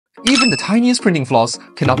Even the tiniest printing flaws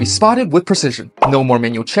cannot be spotted with precision. No more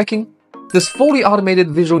manual checking. This fully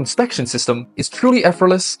automated visual inspection system is truly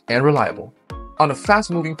effortless and reliable. On a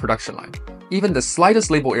fast-moving production line, even the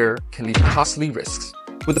slightest label error can lead to costly risks.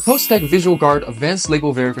 With the POSTEK VisualGuard advanced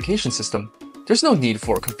label verification system, there's no need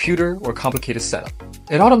for a computer or complicated setup.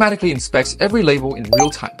 It automatically inspects every label in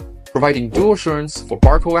real time, providing dual assurance for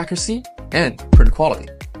barcode accuracy and print quality.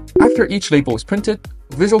 After each label is printed,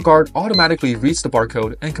 VisualGuard automatically reads the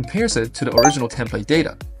barcode and compares it to the original template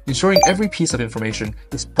data, ensuring every piece of information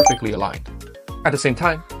is perfectly aligned. At the same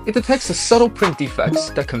time, it detects the subtle print defects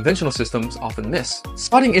that conventional systems often miss,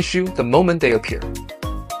 spotting issue the moment they appear.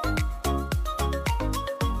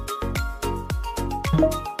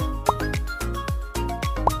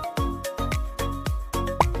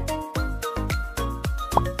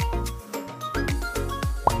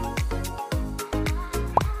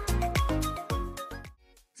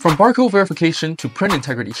 From barcode verification to print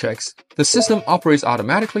integrity checks, the system operates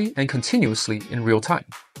automatically and continuously in real time.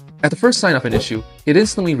 At the first sign of an issue, it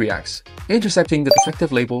instantly reacts, intercepting the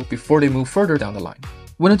defective label before they move further down the line.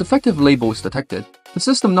 When a defective label is detected, the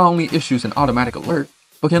system not only issues an automatic alert,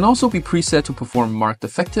 but can also be preset to perform mark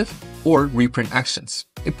defective or reprint actions.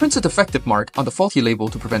 It prints a defective mark on the faulty label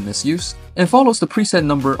to prevent misuse, and follows the preset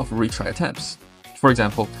number of retry attempts. For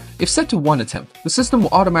example, if set to 1 attempt, the system will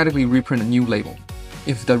automatically reprint a new label.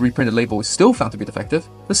 If the reprinted label is still found to be defective,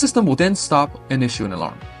 the system will then stop and issue an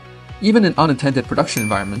alarm. Even in unintended production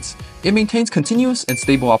environments, it maintains continuous and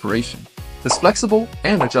stable operation. This flexible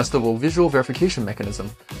and adjustable visual verification mechanism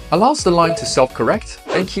allows the line to self-correct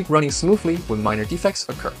and keep running smoothly when minor defects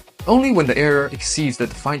occur. Only when the error exceeds the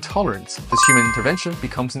defined tolerance does human intervention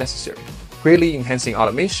becomes necessary, greatly enhancing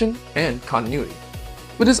automation and continuity.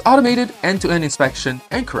 With its automated end-to-end inspection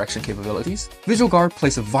and correction capabilities, VisualGuard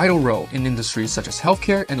plays a vital role in industries such as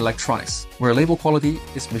healthcare and electronics, where label quality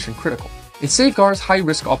is mission critical. It safeguards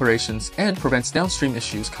high-risk operations and prevents downstream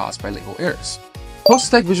issues caused by label errors.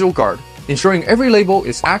 POSTEK VisualGuard, ensuring every label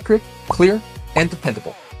is accurate, clear, and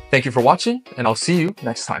dependable. Thank you for watching, and I'll see you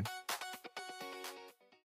next time.